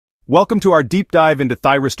Welcome to our deep dive into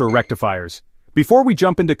Thyristor rectifiers. Before we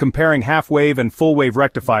jump into comparing half-wave and full-wave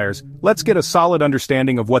rectifiers, let's get a solid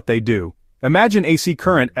understanding of what they do. Imagine AC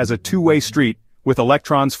current as a two-way street, with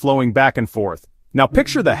electrons flowing back and forth. Now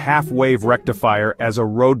picture the half-wave rectifier as a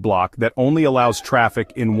roadblock that only allows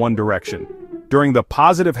traffic in one direction. During the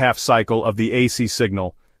positive half cycle of the AC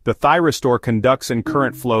signal, the thyristor conducts and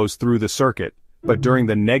current flows through the circuit. But during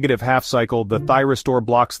the negative half cycle, the thyristor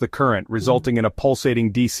blocks the current, resulting in a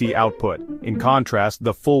pulsating DC output. In contrast,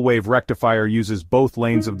 the full-wave rectifier uses both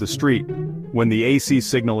lanes of the street. When the AC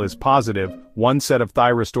signal is positive, one set of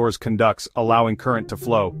thyristors conducts, allowing current to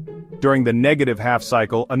flow. During the negative half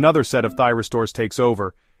cycle, another set of thyristors takes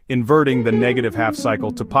over, inverting the negative half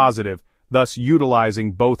cycle to positive, thus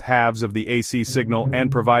utilizing both halves of the AC signal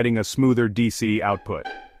and providing a smoother DC output.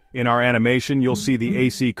 In our animation, you'll see the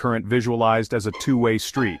AC current visualized as a two-way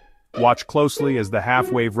street. Watch closely as the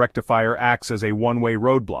half-wave rectifier acts as a one-way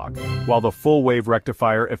roadblock, while the full-wave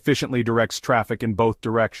rectifier efficiently directs traffic in both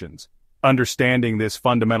directions. Understanding this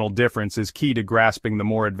fundamental difference is key to grasping the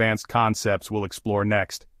more advanced concepts we'll explore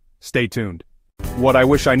next. Stay tuned. What I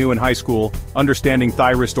wish I knew in high school, understanding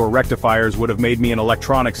thyristor rectifiers would have made me an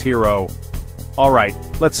electronics hero. Alright,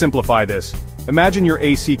 let's simplify this. Imagine your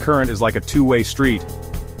AC current is like a two-way street.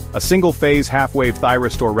 A single-phase half-wave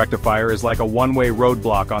thyristor rectifier is like a one-way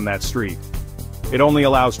roadblock on that street. It only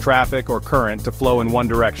allows traffic or current to flow in one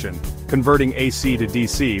direction, converting AC to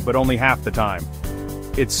DC, but only half the time.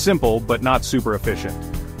 It's simple, but not super efficient.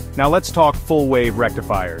 Now let's talk full-wave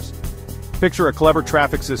rectifiers. Picture a clever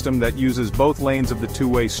traffic system that uses both lanes of the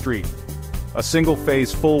two-way street. A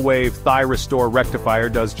single-phase full-wave thyristor rectifier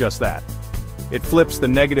does just that. It flips the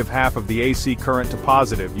negative half of the AC current to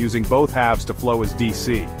positive, using both halves to flow as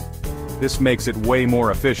DC. This makes it way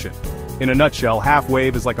more efficient. In a nutshell,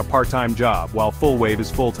 half-wave is like a part-time job, while full-wave is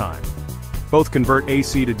full-time. Both convert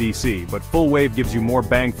AC to DC, but full-wave gives you more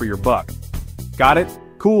bang for your buck. Got it?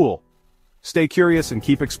 Cool. Stay curious and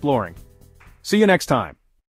keep exploring. See you next time.